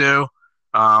are you gonna do?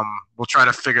 We'll try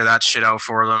to figure that shit out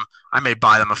for them. I may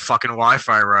buy them a fucking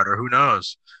Wi-Fi router. Who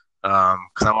knows?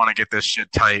 Because I want to get this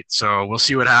shit tight. So we'll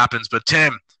see what happens. But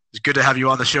Tim, it's good to have you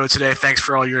on the show today. Thanks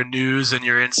for all your news and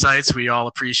your insights. We all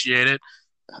appreciate it.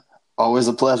 Always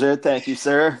a pleasure. Thank you,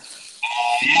 sir.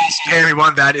 Yes, hey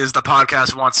everyone, that is the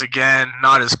podcast once again.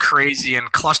 Not as crazy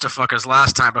and clusterfuck as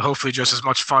last time, but hopefully just as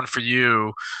much fun for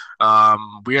you.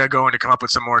 We are going to come up with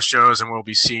some more shows, and we'll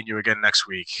be seeing you again next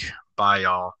week. Bye,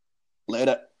 y'all.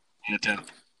 Later. Yeah, Tim.